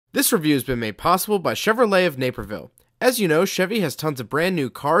This review has been made possible by Chevrolet of Naperville. As you know, Chevy has tons of brand new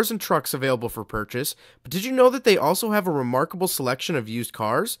cars and trucks available for purchase, but did you know that they also have a remarkable selection of used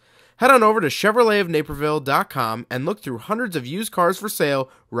cars? Head on over to ChevroletofNaperville.com and look through hundreds of used cars for sale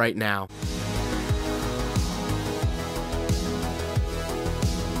right now.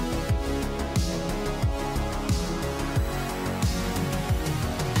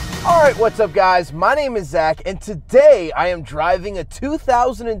 Alright, what's up guys? My name is Zach, and today I am driving a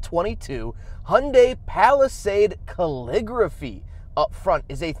 2022 Hyundai Palisade Calligraphy. Up front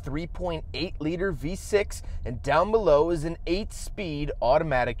is a 3.8 liter V6, and down below is an 8-speed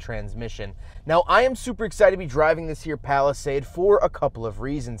automatic transmission. Now, I am super excited to be driving this here Palisade for a couple of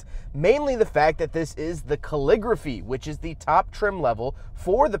reasons. Mainly the fact that this is the Calligraphy, which is the top trim level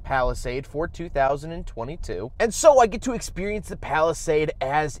for the Palisade for 2022. And so I get to experience the Palisade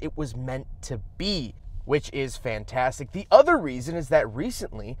as it was meant to be, which is fantastic. The other reason is that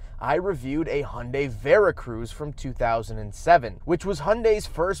recently I reviewed a Hyundai Veracruz from 2007, which was Hyundai's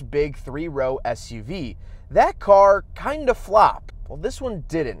first big 3-row SUV. That car kind of flopped. Well, this one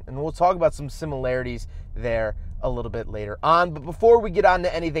didn't, and we'll talk about some similarities there a little bit later on. But before we get on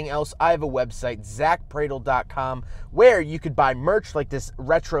to anything else, I have a website, ZachPradel.com, where you could buy merch like this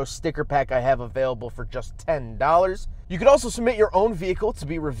retro sticker pack I have available for just $10. You could also submit your own vehicle to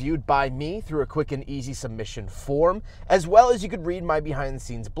be reviewed by me through a quick and easy submission form, as well as you could read my behind the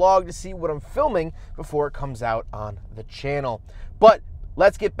scenes blog to see what I'm filming before it comes out on the channel. But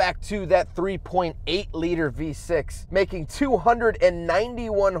let's get back to that 3.8 liter V6, making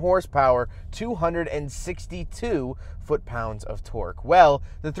 291 horsepower, 262 foot-pounds of torque. Well,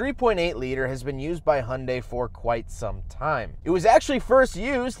 the 3.8 liter has been used by Hyundai for quite some time. It was actually first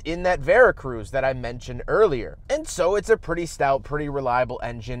used in that Veracruz that I mentioned earlier. And so it's a pretty stout, pretty reliable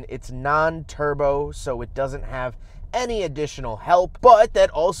engine. It's non-turbo, so it doesn't have any additional help, but that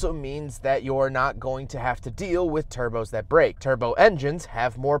also means that you're not going to have to deal with turbos that break. Turbo engines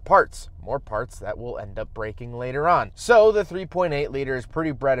have more parts that will end up breaking later on. So the 3.8 liter is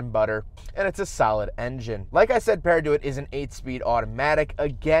pretty bread and butter, and it's a solid engine. Like I said, paired to it is an 8-speed automatic.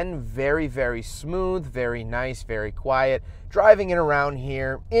 Again, very, very smooth, very nice, very quiet. Driving it around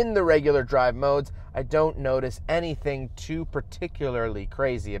here in the regular drive modes, I don't notice anything too particularly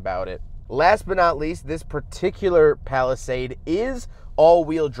crazy about it. Last but not least, this particular Palisade is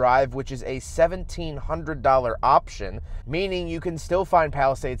all-wheel drive, which is a $1,700 option, meaning you can still find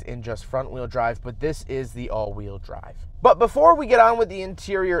Palisades in just front-wheel drive, but this is the all-wheel drive. But before we get on with the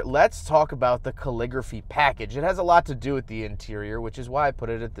interior, let's talk about the Calligraphy package. It has a lot to do with the interior, which is why I put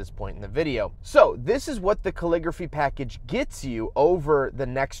it at this point in the video. So this is what the Calligraphy package gets you over the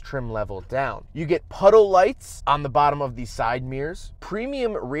next trim level down. You get puddle lights on the bottom of the side mirrors,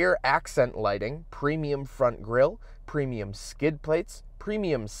 premium rear accent lighting, premium front grille, premium skid plates,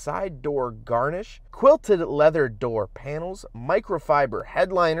 premium side door garnish, quilted leather door panels, microfiber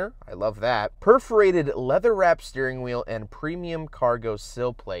headliner, I love that, perforated leather wrap steering wheel, and premium cargo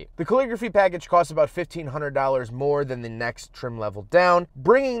sill plate. The Calligraphy package costs about $1,500 more than the next trim level down,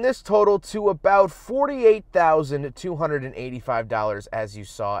 bringing this total to about $48,285 as you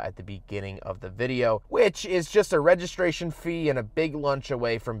saw at the beginning of the video, which is just a registration fee and a big lunch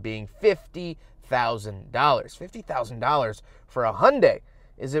away from being $50,000. $50,000 for a Hyundai.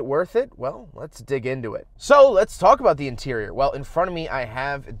 Is it worth it? Well, let's dig into it. So let's talk about the interior. Well, in front of me, I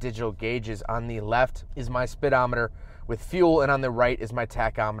have digital gauges. On the left is my speedometer with fuel, and on the right is my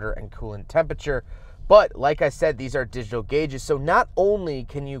tachometer and coolant temperature. But like I said, these are digital gauges, so not only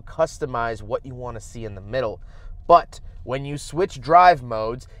can you customize what you want to see in the middle, but when you switch drive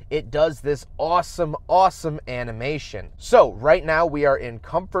modes, it does this awesome, awesome animation. So right now we are in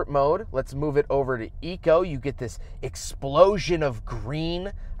comfort mode. Let's move it over to eco. You get this explosion of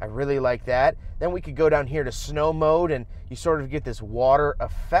green. I really like that. Then we could go down here to snow mode and you sort of get this water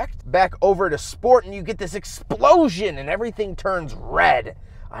effect. Back over to sport and you get this explosion and everything turns red.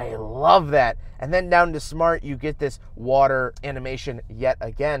 I love that. And then down to smart, you get this water animation yet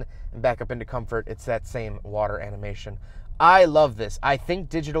again. And back up into comfort, it's that same water animation. I love this. I think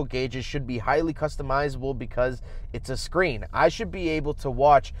digital gauges should be highly customizable because it's a screen. I should be able to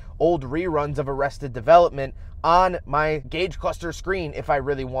watch old reruns of Arrested Development on my gauge cluster screen if I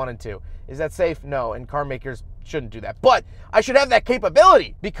really wanted to. Is that safe? No, and car makers shouldn't do that. But I should have that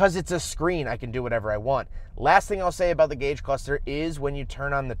capability because it's a screen. I can do whatever I want. Last thing I'll say about the gauge cluster is when you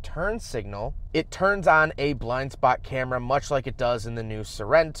turn on the turn signal, it turns on a blind spot camera, much like it does in the new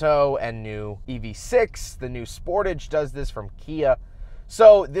Sorento and new EV6. The new Sportage does this from Kia.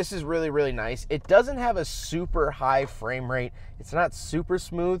 So this is really, really nice. It doesn't have a super high frame rate. It's not super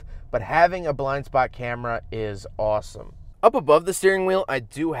smooth, but having a blind spot camera is awesome. Up above the steering wheel, I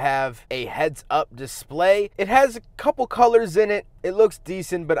do have a heads-up display. It has a couple colors in it. It looks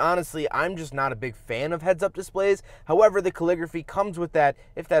decent, but honestly, I'm just not a big fan of heads-up displays. However, the calligraphy comes with that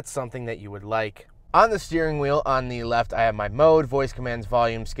if that's something that you would like. On the steering wheel, on the left, I have my mode, voice commands,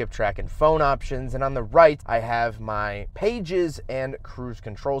 volume, skip track, and phone options. And on the right, I have my pages and cruise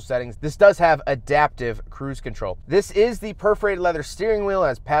control settings. This does have adaptive cruise control. This is the perforated leather steering wheel,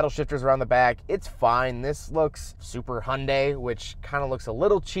 has paddle shifters around the back. It's fine. This looks super Hyundai, which kind of looks a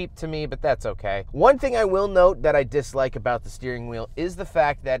little cheap to me, but that's okay. One thing I will note that I dislike about the steering wheel is the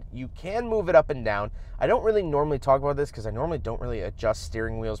fact that you can move it up and down. I don't really normally talk about this because I normally don't really adjust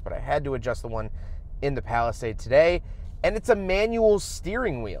steering wheels, but I had to adjust the one in the Palisade today, and it's a manual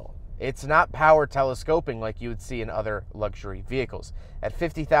steering wheel. It's not power telescoping like you would see in other luxury vehicles. At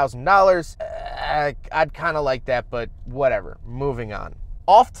 $50,000, I'd kind of like that, but whatever, moving on.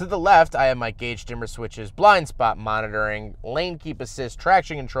 Off to the left, I have my gauge dimmer switches, blind spot monitoring, lane keep assist,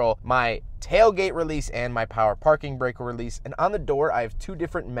 traction control, my tailgate release, and my power parking brake release. And on the door, I have two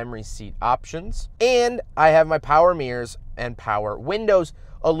different memory seat options. And I have my power mirrors and power windows,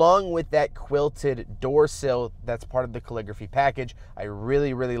 along with that quilted door sill that's part of the calligraphy package. I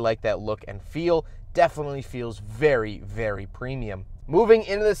really, really like that look and feel. Definitely feels very, very premium. Moving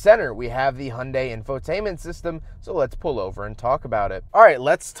into the center, we have the Hyundai Infotainment System, so let's pull over and talk about it. All right,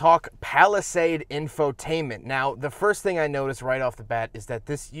 let's talk Palisade Infotainment. Now, the first thing I noticed right off the bat is that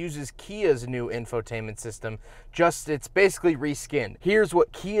this uses Kia's new infotainment system, it's basically reskinned. Here's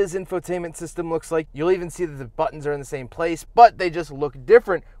what Kia's infotainment system looks like. You'll even see that the buttons are in the same place, but they just look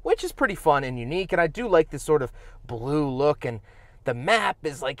different, which is pretty fun and unique, and I do like this sort of blue look, and the map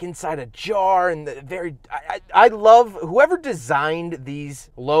is like inside a jar, and I love whoever designed these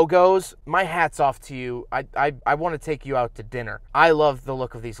logos. My hat's off to you. I want to take you out to dinner. I love the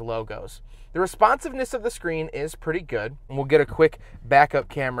look of these logos. The responsiveness of the screen is pretty good. And we'll get a quick backup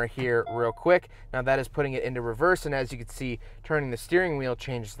camera here real quick. Now that is putting it into reverse, and as you can see, turning the steering wheel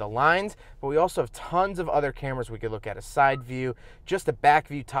changes the lines, but we also have tons of other cameras. We could look at a side view, just a back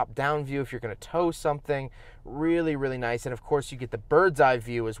view, top-down view if you're gonna tow something. Really, really nice. And of course, you get the bird's eye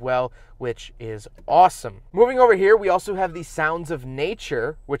view as well, which is awesome. Moving over here, we also have the Sounds of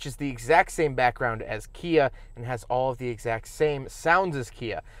Nature, which is the exact same background as Kia and has all of the exact same sounds as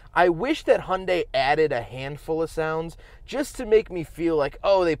Kia. I wish that Hyundai added a handful of sounds just to make me feel like,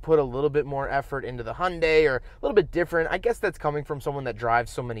 oh, they put a little bit more effort into the Hyundai or a little bit different. I guess that's coming from someone that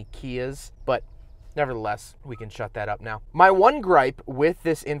drives so many Kias, but nevertheless, we can shut that up now. My one gripe with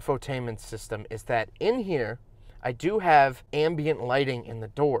this infotainment system is that in here, I do have ambient lighting in the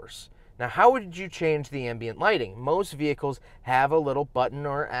doors. Now, how would you change the ambient lighting? Most vehicles have a little button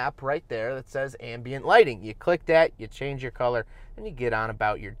or app right there that says ambient lighting. You click that, you change your color, and you get on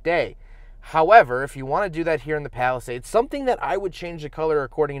about your day. However, if you want to do that here in the Palisade, something that I would change the color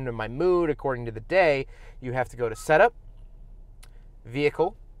according to my mood, according to the day, you have to go to Setup,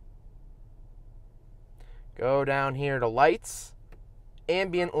 Vehicle, go down here to Lights,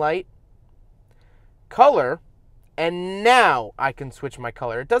 Ambient Light, Color, and now I can switch my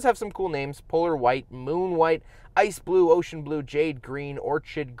color. It does have some cool names: Polar White, Moon White, Ice Blue, Ocean Blue, Jade Green,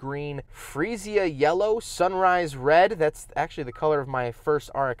 Orchid Green, Freesia Yellow, Sunrise Red. That's actually the color of my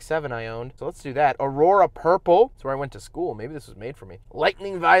first RX-7 I owned. So let's do that. Aurora Purple. That's where I went to school. Maybe this was made for me.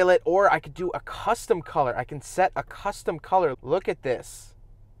 Lightning Violet, or I could do a custom color. I can set a custom color. Look at this.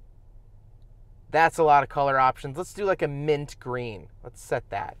 That's a lot of color options. Let's do like a mint green. Let's set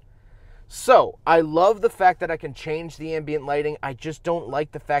that. So, I love the fact that I can change the ambient lighting. I just don't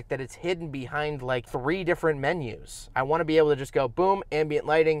like the fact that it's hidden behind like 3 different menus. I want to be able to just go, boom, ambient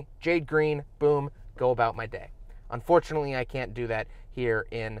lighting, jade green, boom, go about my day. Unfortunately, I can't do that here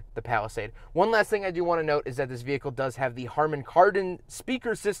in the Palisade. One last thing I do want to note is that this vehicle does have the Harman Kardon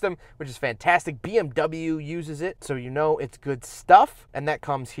speaker system, which is fantastic. BMW uses it, so you know it's good stuff, and that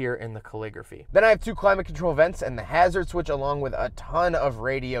comes here in the calligraphy. Then I have 2 climate control vents and the hazard switch, along with a ton of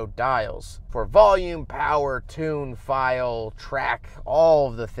radio dials for volume, power, tune, file, track, all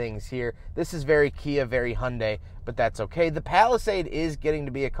of the things here. This is very Kia, very Hyundai, but that's okay. The Palisade is getting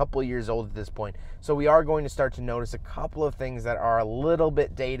to be a couple years old at this point, so we are going to start to notice a couple of things that are a little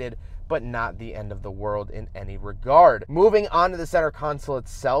bit dated, but not the end of the world in any regard. Moving on to the center console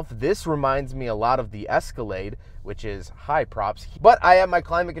itself, this reminds me a lot of the Escalade, which is high props. But I have my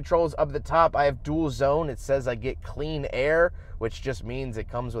climate controls up at the top. I have dual zone. It says I get clean air, which just means it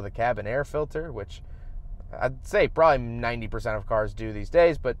comes with a cabin air filter, which I'd say probably 90% of cars do these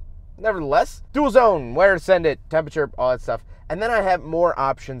days, but nevertheless, dual zone, where to send it, temperature, all that stuff. And then I have more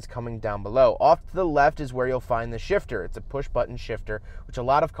options coming down below. Off to the left is where you'll find the shifter. It's a push-button shifter, which a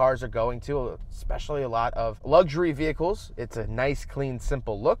lot of cars are going to, especially a lot of luxury vehicles. It's a nice, clean,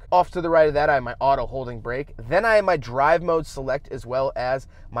 simple look. Off to the right of that, I have my auto holding brake. Then I have my drive mode select, as well as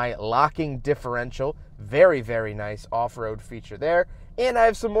my locking differential. Very, very nice off-road feature there. And I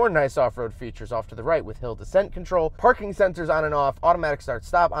have some more nice off-road features off to the right with hill descent control, parking sensors on and off, automatic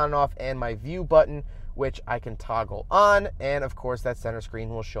start-stop on and off, and my view button, which I can toggle on. And of course, that center screen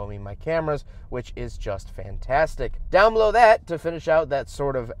will show me my cameras, which is just fantastic. Down below that, to finish out that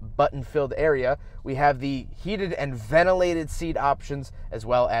sort of button-filled area, we have the heated and ventilated seat options, as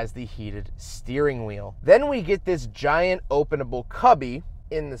well as the heated steering wheel. Then we get this giant openable cubby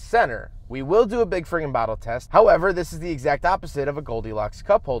in the center. We will do a big friggin' bottle test. However, this is the exact opposite of a Goldilocks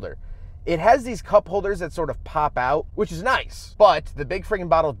cup holder. It has these cup holders that sort of pop out, which is nice, but the big friggin'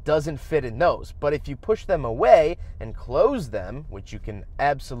 bottle doesn't fit in those. But if you push them away and close them, which you can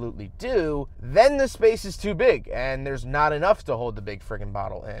absolutely do, then the space is too big and there's not enough to hold the big friggin'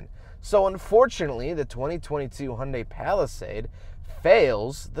 bottle in. So unfortunately, the 2022 Hyundai Palisade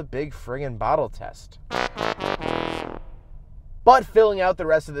fails the big friggin' bottle test. But filling out the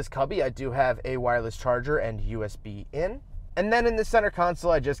rest of this cubby, I do have a wireless charger and USB in. And then in the center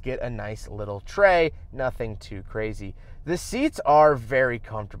console, I just get a nice little tray, nothing too crazy. The seats are very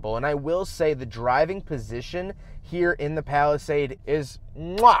comfortable, and I will say the driving position here in the Palisade is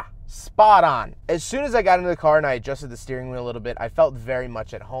spot on. As soon as I got into the car and I adjusted the steering wheel a little bit, I felt very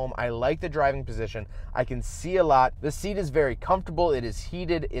much at home. I like the driving position. I can see a lot. The seat is very comfortable. It is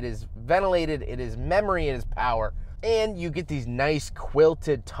heated. It is ventilated. It is memory. It is power. And you get these nice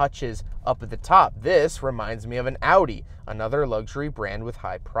quilted touches up at the top. This reminds me of an Audi, another luxury brand with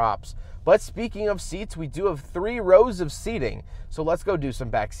high props. But speaking of seats, we do have 3 rows of seating. So let's go do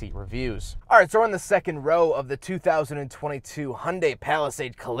some backseat reviews. All right, so we're on the second row of the 2022 Hyundai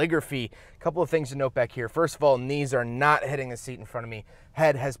Palisade Calligraphy. A couple of things to note back here. First of all, knees are not hitting the seat in front of me.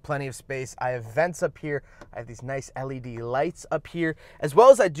 Head has plenty of space. I have vents up here. I have these nice LED lights up here, as well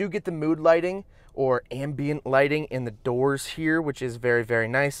as I do get the mood lighting or ambient lighting in the doors here, which is very, very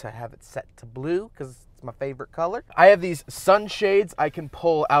nice. I have it set to blue because it's my favorite color. I have these sunshades I can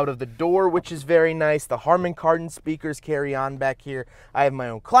pull out of the door, which is very nice. The Harman Kardon speakers carry on back here. I have my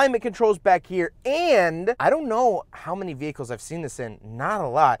own climate controls back here, and I don't know how many vehicles I've seen this in, not a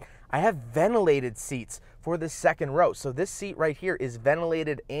lot. I have ventilated seats for the second row. So this seat right here is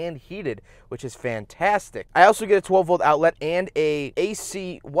ventilated and heated, which is fantastic. I also get a 12-volt outlet and a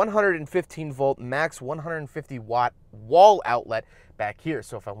AC 115-volt max 150-watt wall outlet back here.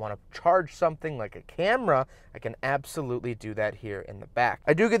 So if I want to charge something like a camera, I can absolutely do that here in the back.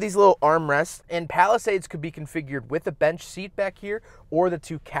 I do get these little armrests, and Palisades could be configured with a bench seat back here or the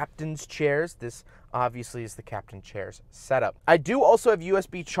 2 captain's chairs. This obviously is the captain chair's setup. I do also have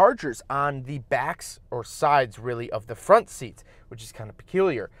USB chargers on the backs or sides really of the front seats, which is kind of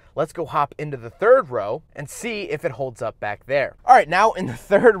peculiar. Let's go hop into the third row and see if it holds up back there. All right, now in the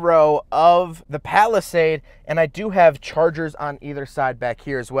third row of the Palisade, and I do have chargers on either side back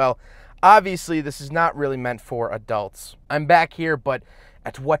here as well. Obviously, this is not really meant for adults. I'm back here, but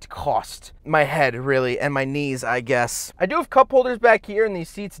at what cost? My head, really, and my knees, I guess. I do have cup holders back here, and these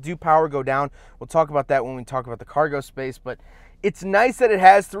seats do power go down. We'll talk about that when we talk about the cargo space, but it's nice that it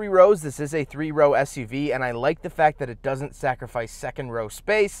has 3 rows. This is a 3-row SUV, and I like the fact that it doesn't sacrifice second row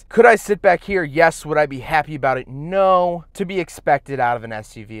space. Could I sit back here? Yes. Would I be happy about it? No. To be expected out of an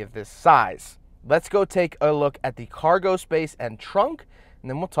SUV of this size. Let's go take a look at the cargo space and trunk, and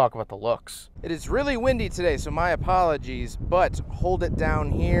then we'll talk about the looks. It is really windy today, so my apologies, but hold it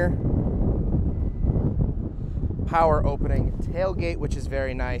down here. Power opening tailgate, which is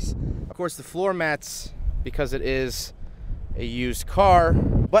very nice. Of course, the floor mats, because it is a used car,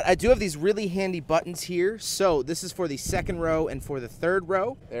 but I do have these really handy buttons here. So this is for the second row and for the third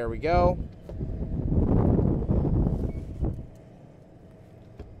row. There we go.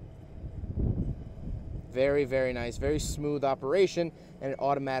 Very, very nice, very smooth operation, and it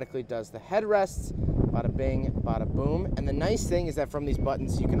automatically does the headrests. Bada bing, bada boom. And the nice thing is that from these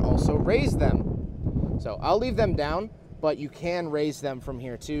buttons, you can also raise them. So I'll leave them down, but you can raise them from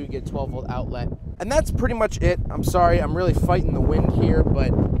here too. You get a 12-volt outlet. And that's pretty much it. I'm sorry, I'm really fighting the wind here, but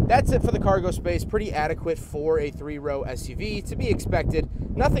that's it for the cargo space. Pretty adequate for a 3-row SUV, to be expected.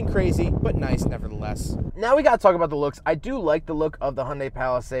 Nothing crazy, but nice nevertheless. Now we gotta talk about the looks. I do like the look of the Hyundai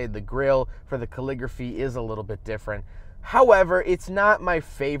Palisade. The grille for the Calligraphy is a little bit different. However, it's not my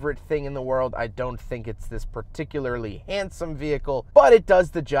favorite thing in the world. I don't think it's this particularly handsome vehicle, but it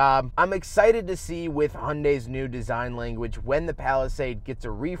does the job. I'm excited to see with Hyundai's new design language, when the Palisade gets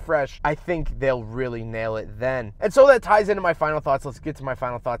a refresh, I think they'll really nail it then. And so that ties into my final thoughts. Let's get to my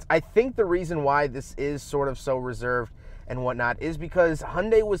final thoughts. I think the reason why this is sort of so reserved and whatnot is because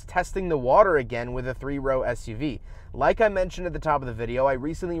Hyundai was testing the water again with a 3-row SUV. Like I mentioned at the top of the video, I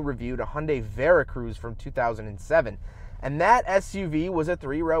recently reviewed a Hyundai Veracruz from 2007. And that SUV was a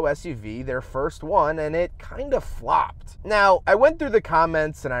 3-row SUV, their first one, and it kind of flopped. Now, I went through the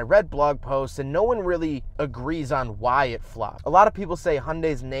comments and I read blog posts, and no one really agrees on why it flopped. A lot of people say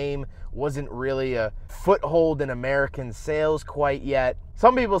Hyundai's name wasn't really a foothold in American sales quite yet.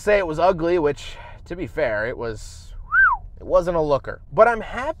 Some people say it was ugly, which, to be fair, it wasn't a looker. But I'm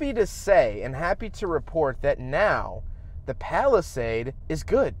happy to say and happy to report that now the Palisade is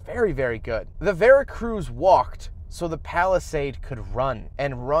good, very, very good. The Veracruz walked so the Palisade could run,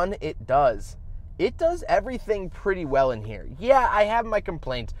 and run it does. It does everything pretty well in here. Yeah, I have my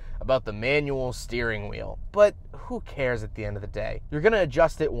complaint about the manual steering wheel, but who cares at the end of the day? You're gonna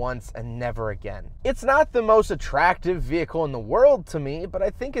adjust it once and never again. It's not the most attractive vehicle in the world to me, but I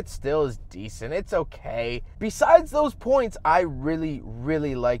think it still is decent. It's okay. Besides those points, I really,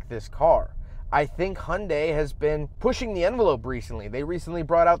 really like this car. I think Hyundai has been pushing the envelope recently. They recently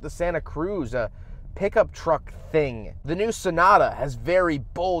brought out the Santa Cruz, a pickup truck thing. The new Sonata has very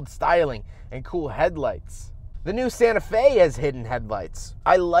bold styling and cool headlights. The new Santa Fe has hidden headlights.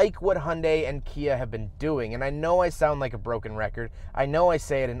 I like what Hyundai and Kia have been doing, and I know I sound like a broken record. I know I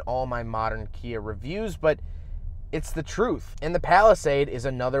say it in all my modern Kia reviews, but it's the truth. And the Palisade is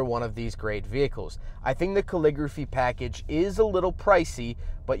another one of these great vehicles. I think the calligraphy package is a little pricey,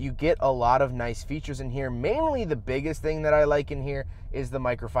 but you get a lot of nice features in here. Mainly the biggest thing that I like in here is the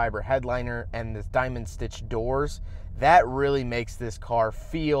microfiber headliner and the diamond stitch doors. That really makes this car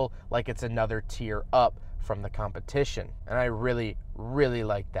feel like it's another tier up from the competition. And I really, really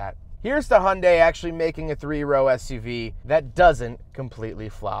like that. Here's to Hyundai actually making a 3-row SUV that doesn't completely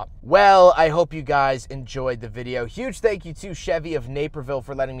flop. Well, I hope you guys enjoyed the video. Huge thank you to Chevy of Naperville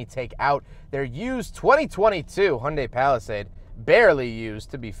for letting me take out their used 2022 Hyundai Palisade. Barely used,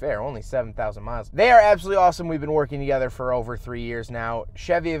 to be fair, only 7,000 miles. They are absolutely awesome. We've been working together for over 3 years now.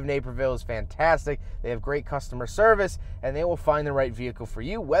 Chevy of Naperville is fantastic. They have great customer service, and they will find the right vehicle for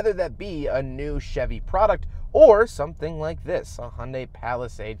you, whether that be a new Chevy product or something like this, a Hyundai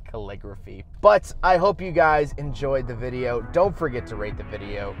Palisade Calligraphy. But I hope you guys enjoyed the video. Don't forget to rate the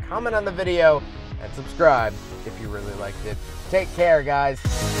video, comment on the video, and subscribe if you really liked it. Take care, guys.